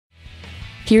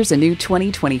Here's a new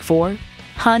 2024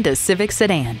 Honda Civic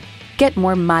Sedan. Get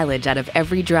more mileage out of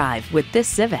every drive with this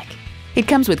Civic. It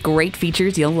comes with great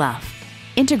features you'll love.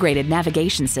 Integrated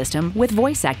navigation system with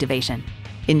voice activation,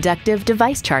 inductive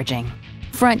device charging,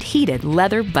 front heated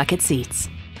leather bucket seats,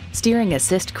 steering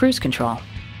assist cruise control,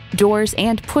 doors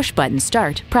and push-button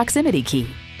start proximity key,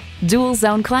 dual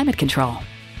zone climate control,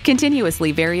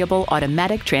 continuously variable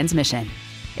automatic transmission,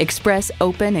 express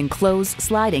open and close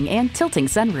sliding and tilting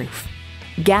sunroof,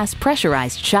 gas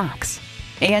pressurized shocks,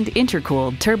 and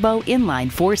intercooled turbo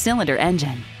inline 4-cylinder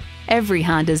engine. Every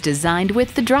Honda's designed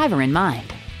with the driver in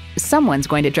mind. Someone's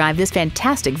going to drive this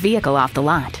fantastic vehicle off the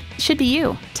lot. Should be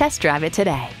you. Test drive it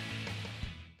today.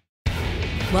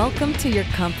 Welcome to your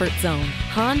comfort zone.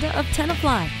 Honda of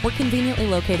Tenafly. We're conveniently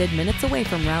located minutes away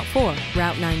from Route 4,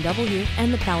 Route 9W,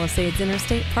 and the Palisades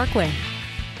Interstate Parkway.